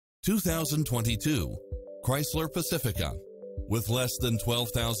2022 Chrysler Pacifica. With less than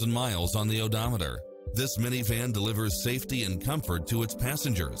 12,000 miles on the odometer, this minivan delivers safety and comfort to its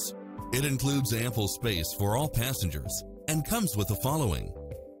passengers. It includes ample space for all passengers and comes with the following: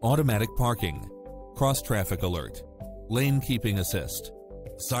 automatic parking, cross-traffic alert, lane keeping assist,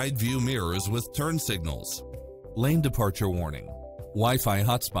 side view mirrors with turn signals, lane departure warning, Wi-Fi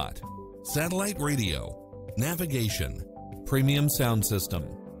hotspot, satellite radio, navigation, premium sound system,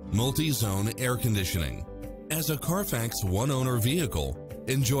 multi-zone air conditioning. As a Carfax one-owner vehicle,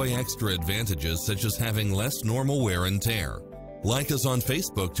 enjoy extra advantages such as having less normal wear and tear. Like us on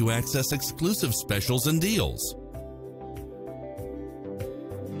Facebook to access exclusive specials and deals.